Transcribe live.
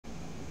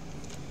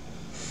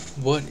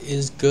What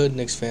is good,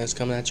 Knicks fans?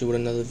 Coming at you with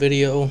another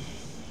video.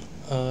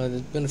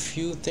 There's been a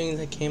few things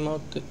that came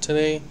out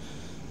today,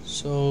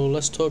 so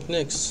let's talk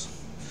Knicks.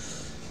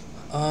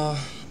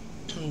 Uh,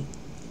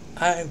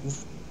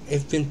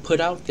 I've been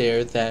put out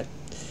there that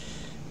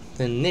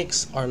the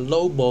Knicks are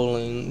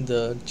lowballing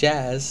the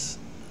Jazz,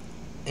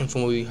 and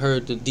from what we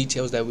heard, the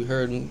details that we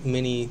heard,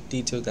 many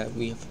details that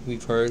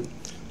we've heard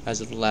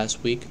as of the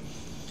last week,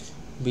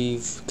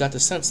 we've got the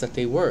sense that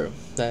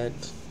that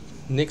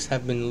Knicks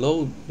have been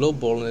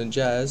lowballing the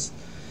Jazz,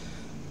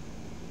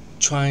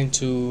 trying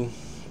to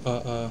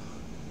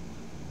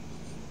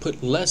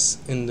put less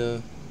in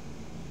the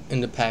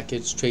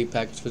trade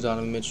package for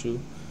Donovan Mitchell,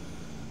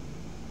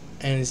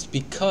 and it's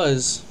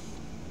because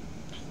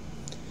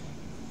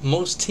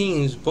most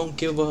teams won't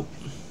give up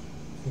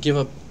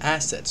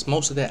assets,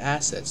 most of their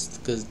assets,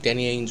 because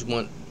Danny Ainge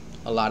want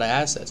a lot of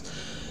assets.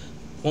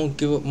 Won't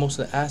give up most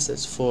of the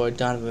assets for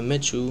Donovan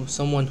Mitchell,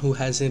 someone who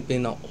hasn't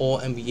been an All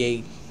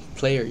NBA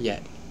player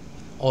yet.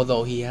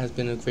 Although he has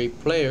been a great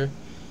player,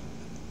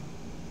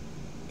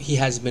 he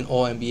hasn't been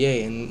All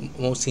NBA, and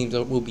most teams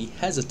will be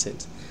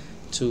hesitant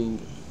to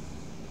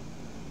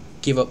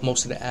give up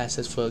most of the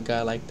assets for a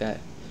guy like that.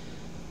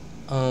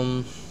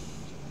 And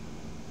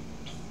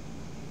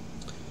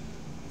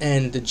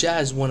the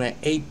Jazz want an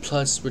A+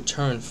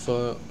 return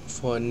for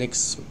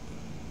Knicks,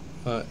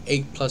 A+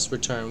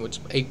 return, which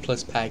A+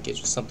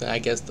 package or something. I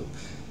guess the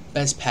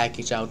best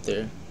package out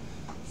there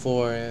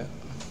for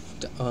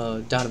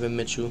Donovan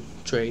Mitchell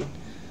trade,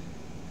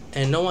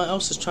 and no one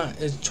else is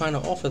trying to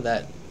offer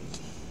that.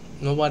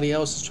 Nobody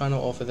else is trying to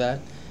offer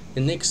that.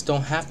 The Knicks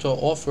don't have to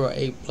offer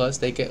a A+;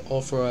 they can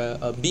offer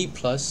a B+,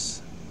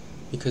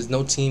 because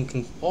no team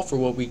can offer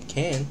what we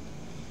can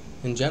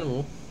in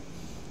general.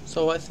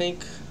 So I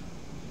think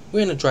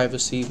we're in the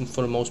driver's seat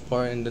for the most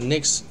part, and the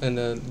Knicks and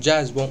the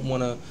Jazz won't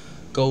want to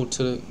go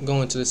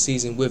into the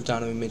season with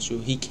Donovan Mitchell.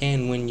 He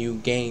can win you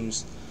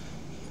games,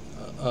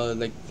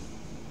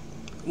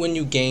 win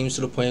you games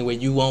to the point where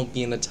you won't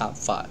be in the top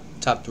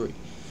 3,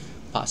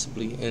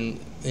 possibly in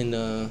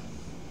the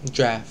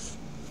draft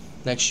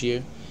next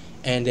year.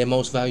 And their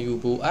most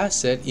valuable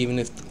asset, even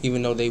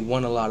though they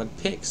won a lot of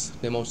picks,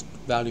 their most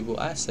valuable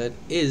asset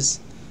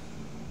is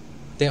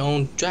their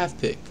own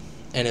draft pick.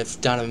 And if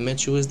Donovan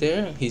Mitchell is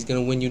there, he's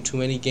gonna win you too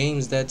many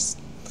games that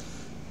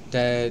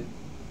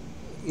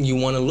you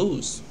want to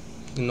lose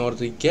in order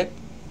to get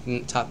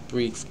top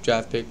 3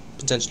 draft pick,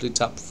 potentially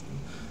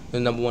the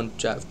number 1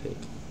 draft pick.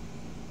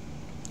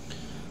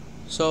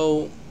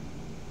 So,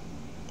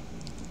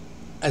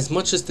 as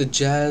much as the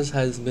Jazz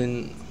has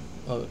been,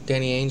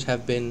 Danny Ainge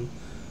have been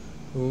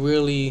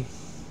really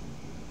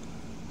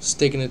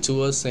sticking it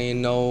to us,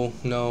 saying no,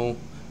 we're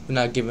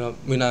not giving up,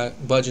 we're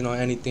not budging on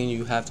anything.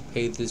 You have to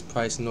pay this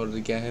price in order to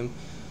get him.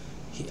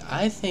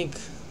 I think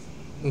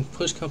when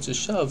push comes to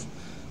shove,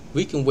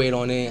 we can wait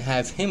on it and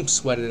have him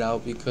sweat it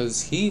out,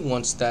 because he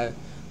wants that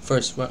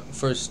first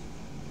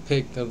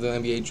pick of the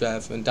NBA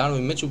draft, and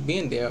Donovan Mitchell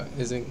being there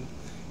isn't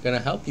gonna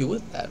help you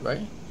with that,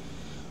 right?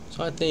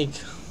 So I think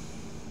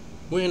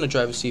we're in the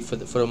driver's seat for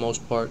the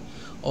most part.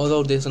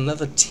 Although there's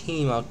another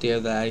team out there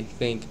that I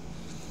think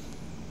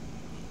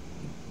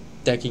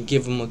that can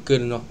give him a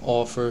good enough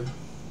offer.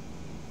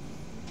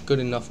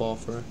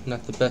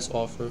 Not the best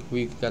offer.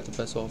 We've got the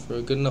best offer.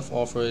 A good enough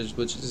offer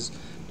which is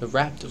the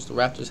Raptors. The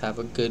Raptors have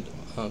a good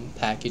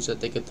package that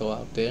they could throw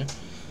out there,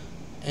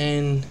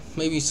 and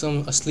maybe a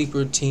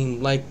sleeper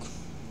team like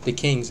the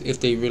Kings, if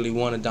they really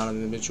wanted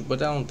Donovan Mitchell.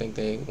 But I don't think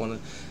they want to.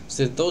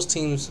 So those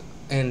teams.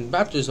 And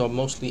Raptors are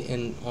mostly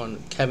in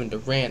on Kevin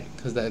Durant,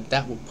 because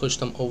that will push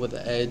them over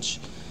the edge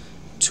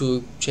to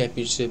a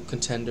championship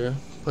contender.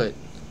 But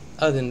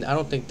other than that, I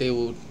don't think they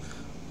will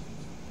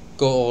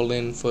go all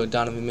in for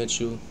Donovan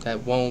Mitchell.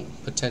 That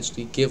won't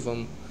potentially get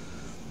them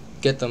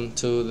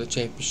to the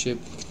championship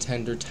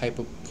contender type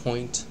of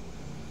point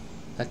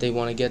that they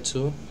want to get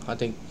to. I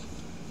think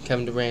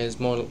Kevin Durant is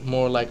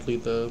more likely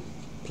the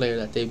player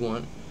that they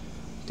want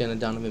than a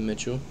Donovan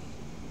Mitchell.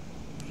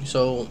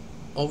 So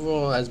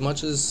overall, as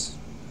much as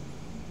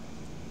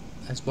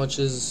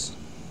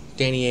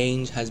Danny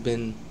Ainge has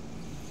been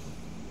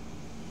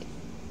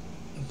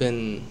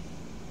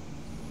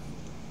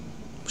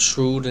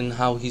shrewd in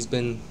how he's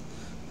been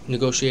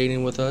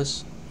negotiating with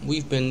us,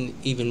 we've been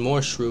even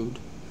more shrewd.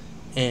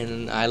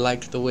 And I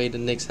like the way the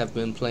Knicks have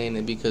been playing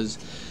it, because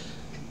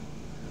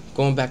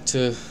going back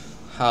to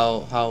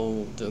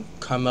how the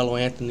Carmelo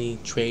Anthony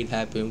trade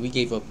happened, we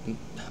gave up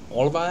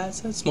all of our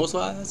assets, most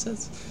of our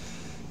assets,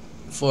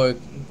 for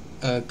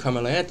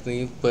Carmelo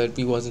Anthony, but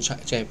we wasn't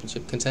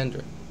championship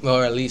contender,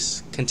 or at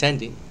least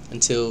contending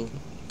until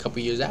a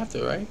couple years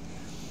after, right?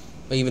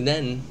 But even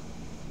then,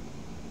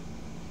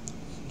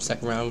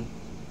 second round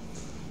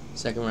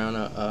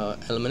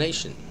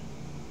elimination.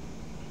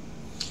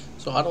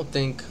 So I don't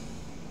think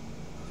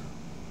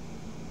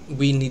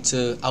we need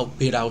to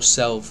outbid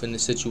ourselves in the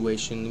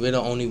situation. We're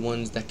the only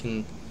ones that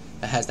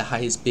has the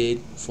highest bid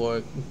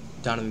for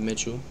Donovan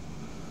Mitchell.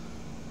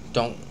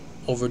 Don't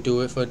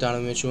overdo it for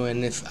Donovan Mitchell.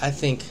 And I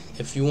think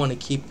if you want to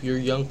keep your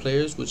young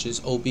players, which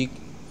is Obi,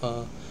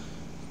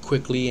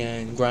 Quickly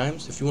and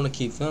Grimes. If you want to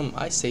keep them,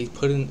 I say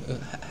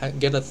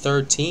get a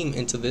third team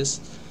into this,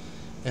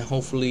 and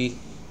hopefully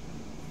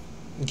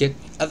get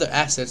other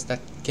assets that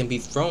can be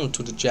thrown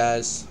to the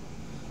Jazz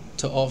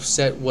to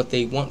offset what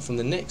they want from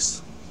the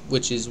Knicks,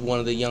 which is one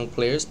of the young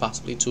players,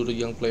 possibly two of the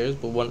young players,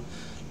 but one,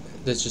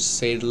 let's just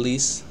say the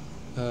least,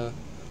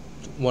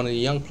 one of the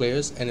young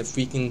players. And if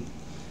we can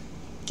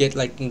get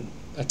like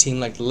a team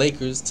like the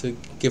Lakers to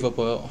give up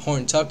a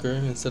Horton Tucker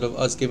instead of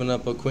us giving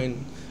up a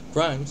Quinn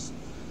Grimes,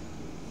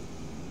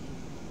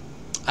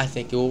 I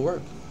think it will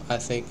work. I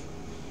think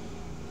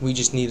we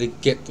just need to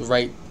get the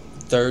right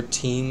third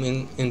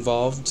team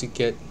involved to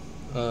get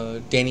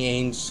Danny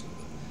Ainge's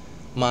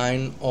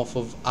mind off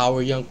of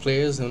our young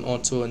players and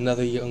onto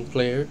another young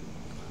player.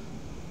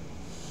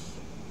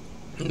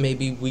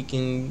 Maybe we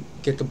can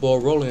get the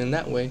ball rolling in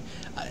that way.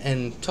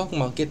 And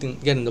talking about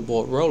getting the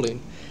ball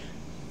rolling,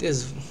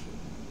 there's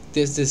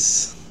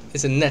this,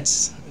 it's a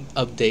Nets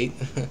update.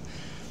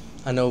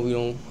 I know we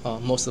don't,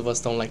 most of us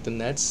don't like the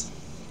Nets,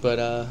 but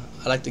I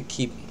like to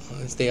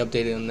stay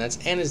updated on the Nets.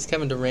 And it's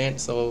Kevin Durant,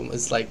 so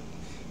it's like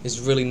it's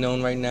really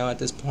known right now at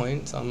this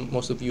point. So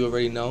most of you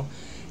already know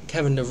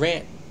Kevin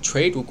Durant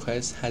trade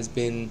request has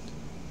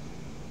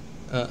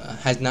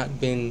not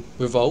been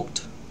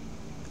revoked.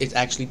 It's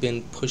actually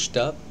been pushed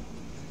up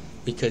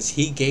because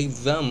he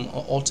gave them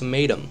an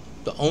ultimatum.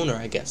 The owner,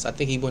 I guess, I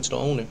think he went to the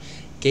owner,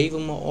 gave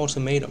him an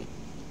ultimatum.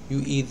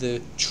 You either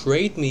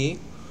trade me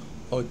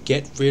or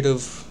get rid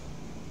of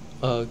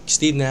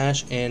Steve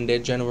Nash and their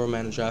general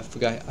manager. I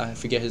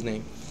forget his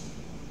name.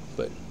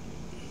 But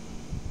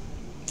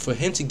for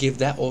him to give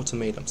that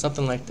ultimatum,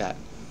 something like that,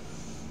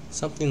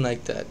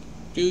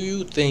 do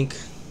you think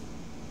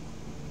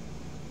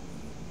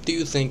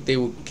they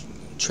would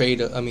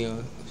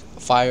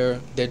fire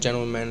their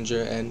general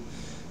manager and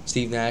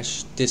Steve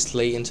Nash this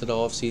late into the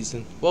off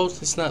season? Well,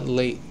 it's not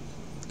late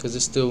because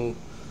it's still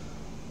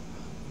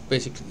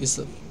it's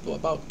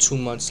about 2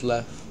 months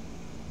left,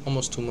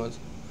 almost 2 months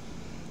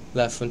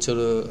left until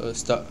the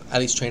start, at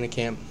least training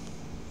camp.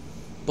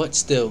 But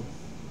still,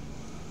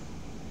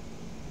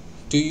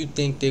 do you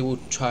think they will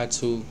try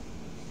to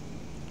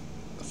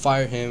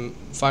fire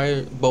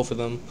both of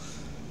them,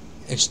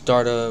 and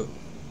start a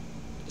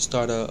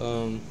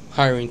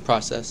hiring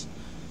process,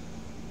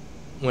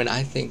 when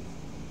I think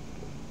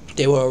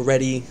they were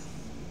already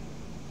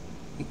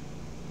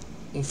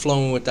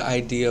flowing with the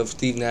idea of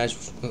Steve Nash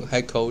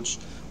head coach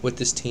with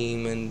this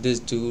team and this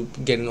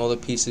dude getting all the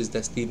pieces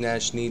that Steve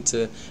Nash needs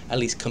to at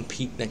least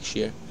compete next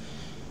year?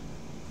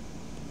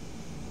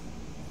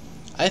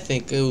 I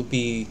think it would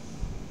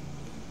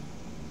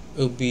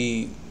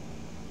be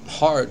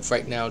hard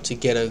right now to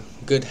get a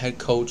good head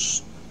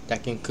coach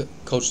that can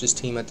coach this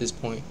team at this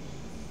point.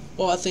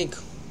 Well, I think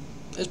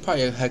there's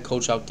probably a head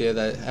coach out there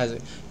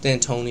that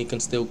D'Antoni can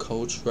still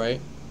coach,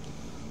 right?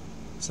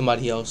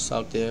 Somebody else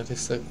out there that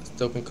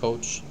still can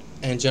coach.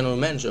 And general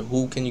manager,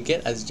 who can you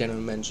get as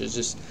general manager?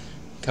 Just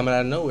coming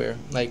out of nowhere.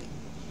 Like,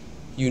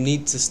 you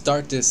need to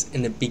start this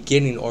in the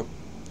beginning, or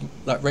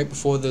like right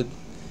before the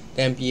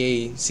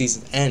NBA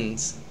season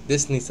ends.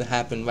 This needs to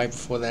happen right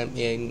before the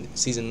NBA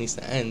season needs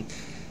to end,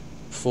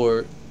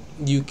 before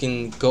you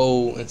can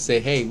go and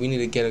say, hey, we need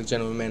to get a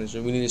general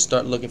manager. We need to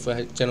start looking for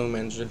a general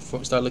manager.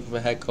 Start looking for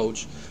a head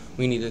coach.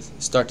 We need to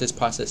start this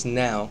process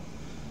now.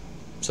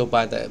 So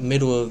by the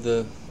middle of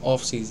the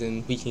off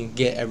season, we can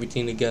get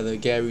everything together,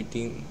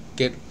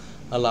 get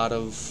a lot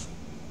of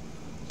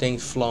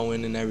things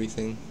flowing and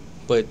everything.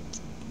 But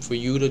for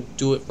you to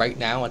do it right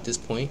now at this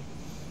point,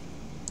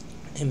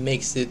 it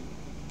makes it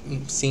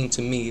seem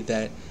to me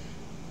that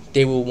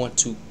they will want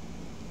to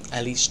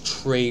at least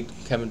trade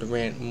Kevin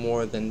Durant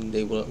more than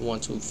they will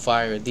want to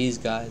fire these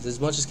guys. As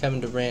much as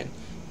Kevin Durant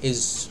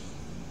is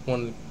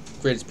one of the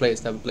greatest players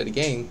to ever play the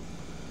game,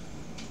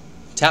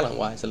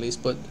 talent-wise at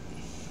least, but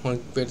one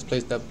of the greatest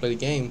players to ever play the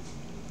game,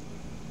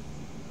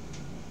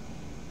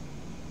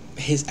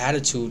 his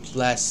attitude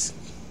most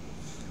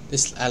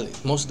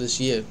of this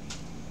year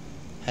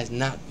has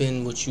not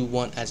been what you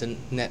want as a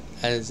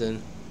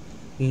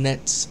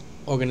Nets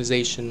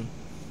organization.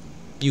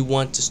 You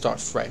want to start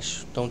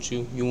fresh, don't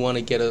you? You want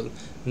to get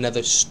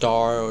another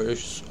star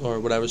or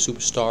whatever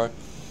superstar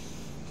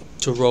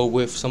to roll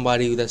with,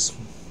 somebody that's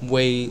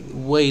way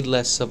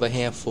less of a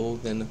handful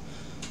than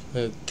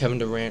Kevin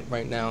Durant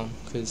right now,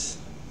 because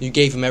you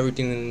gave him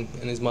everything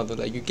and his mother.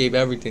 Like, you gave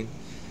everything.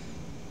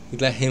 You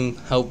let him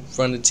help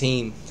run the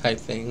team type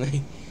thing. Like,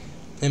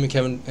 him and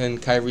Kevin and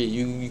Kyrie,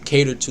 you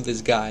catered to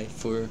this guy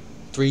for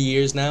 3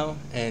 years now,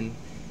 and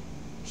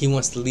he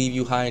wants to leave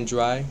you high and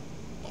dry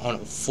on a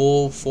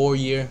full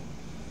 4-year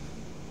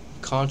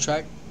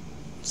contract,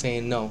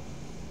 saying no,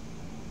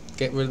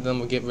 get rid of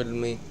them or get rid of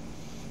me,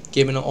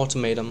 giving an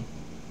ultimatum.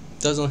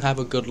 Doesn't have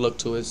a good look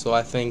to it. So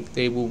I think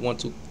they will want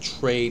to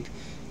trade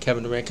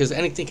Kevin Durant, because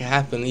anything can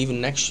happen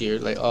even next year.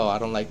 Like, oh, I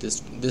don't like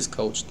this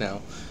coach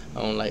now,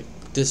 I don't like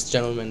this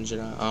general manager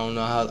now,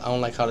 I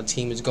don't like how the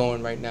team is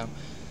going right now.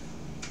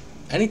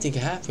 Anything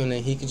can happen,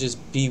 and he could just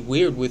be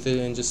weird with it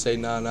and just say,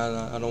 nah,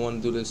 I don't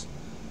want to do this.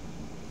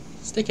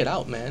 stick it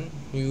out, man.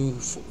 You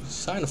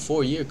signed a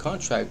 4-year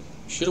contract.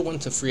 You should have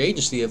went to free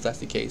agency if that's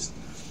the case.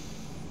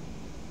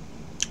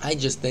 I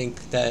just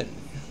think that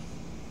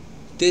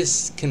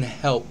this can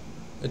help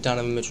the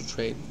Donovan Mitchell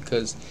trade,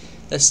 because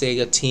let's say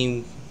a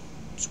team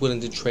is willing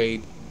to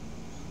trade.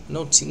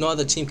 No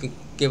other team can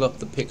give up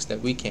the picks that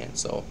we can.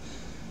 So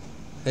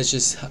let's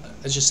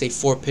just say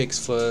 4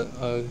 picks for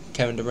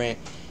Kevin Durant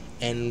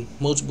and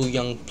multiple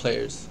young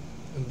players,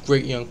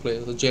 great young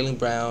players, Jaylen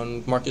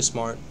Brown, Marcus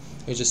Smart.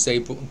 Let's just say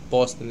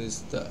Boston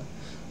is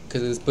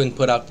because it's been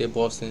put out there,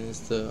 Boston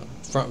is the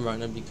front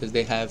runner because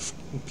they have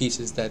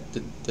pieces that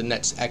the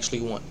Nets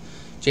actually want.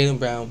 Jaylen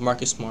Brown,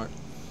 Marcus Smart,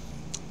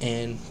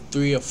 and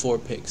 3 or 4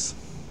 picks.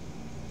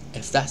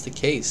 If that's the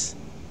case,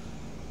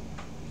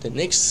 the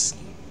Knicks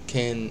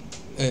can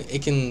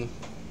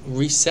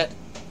reset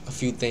a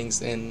few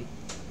things, and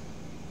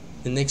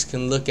the Knicks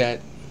can look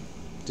at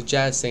the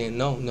Jazz saying,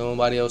 no,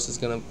 nobody else is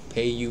gonna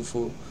pay you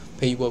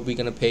what we're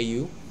gonna pay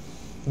you.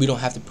 We don't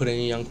have to put in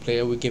a young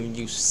player. We're giving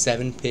you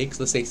 7 picks.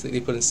 Let's say they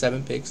put in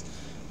 7 picks.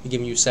 We're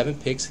giving you 7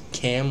 picks.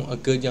 Cam, a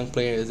good young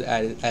player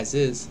as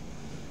is,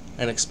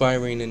 and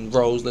expiring in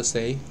Rose, let's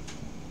say.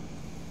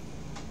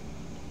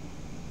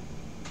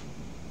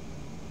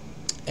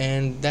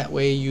 And that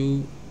way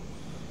you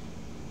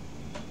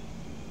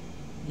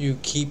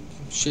keep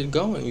shit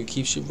going. You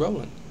keep shit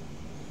rolling.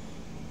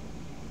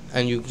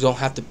 And you don't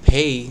have to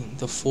pay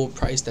the full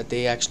price that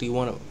they actually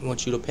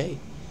want you to pay.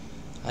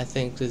 I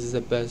think this is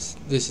the best.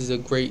 This is a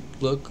great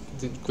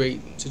great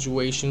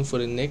situation for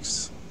the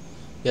Knicks.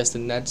 Yes, the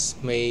Nets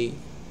may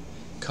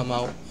come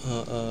out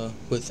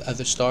with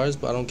other stars,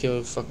 but I don't give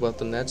a fuck about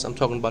the Nets. I'm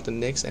talking about the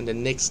Knicks, and the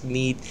Knicks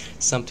need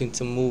something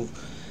to move.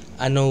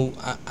 I know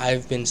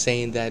I've been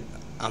saying that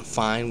I'm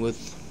fine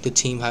with the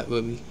team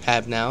we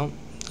have now.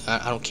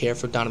 I don't care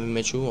for Donovan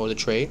Mitchell or the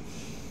trade.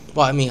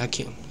 Well, I mean,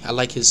 I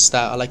like his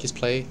style. I like his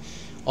play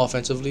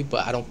offensively,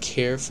 but I don't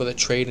care for the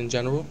trade in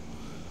general.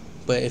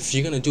 But if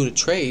you're going to do the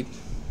trade,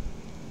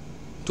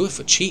 do it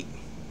for cheap.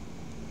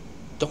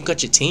 Don't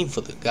gut your team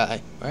for the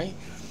guy, right?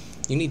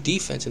 You need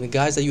defense, and the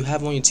guys that you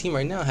have on your team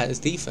right now has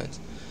defense.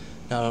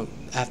 Now,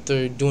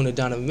 after doing the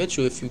Donovan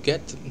Mitchell, if you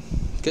get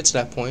to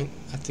that point,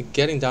 after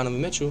getting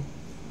Donovan Mitchell,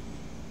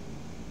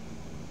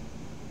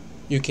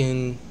 you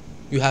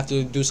have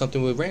to do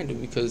something with Randall,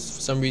 because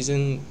for some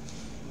reason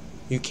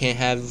you can't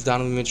have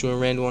Donovan Mitchell and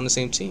Randall on the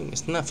same team.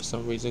 It's not for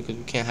some reason, because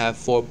you can't have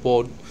 4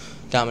 ball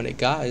dominant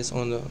guys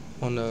on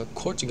the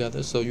court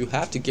together. So you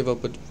have to give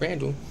up with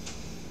Randall.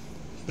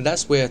 But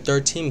that's where a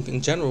third team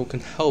in general can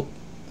help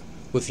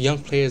with young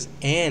players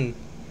and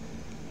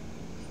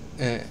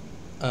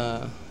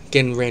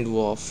getting Randall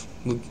off.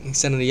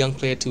 Sending a young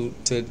player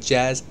to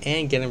Jazz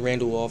and getting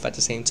Randall off at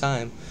the same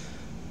time,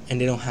 and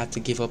they don't have to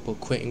give up a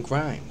Quentin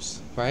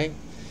Grimes, right?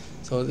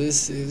 So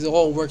this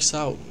all works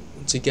out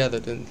together.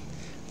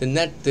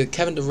 The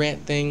Kevin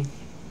Durant thing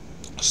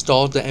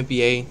stalled the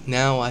NBA.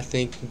 Now I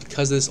think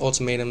because of this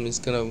ultimatum is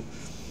gonna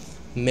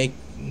make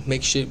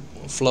shit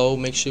flow,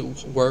 make shit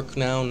work.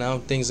 Now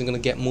things are gonna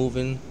get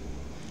moving,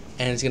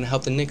 and it's gonna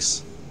help the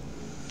Knicks.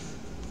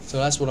 So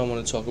that's what I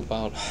want to talk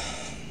about.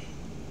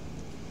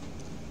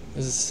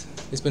 It's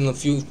been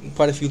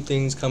quite a few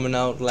things coming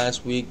out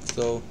last week,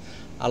 so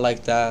I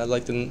like that. I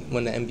like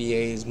when the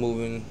NBA is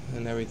moving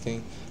and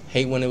everything.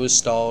 Hate when it was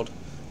stalled.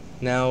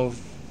 Now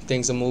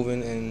things are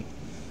moving and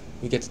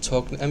we get to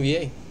talk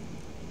NBA.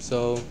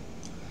 So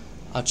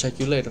I'll check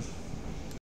you later.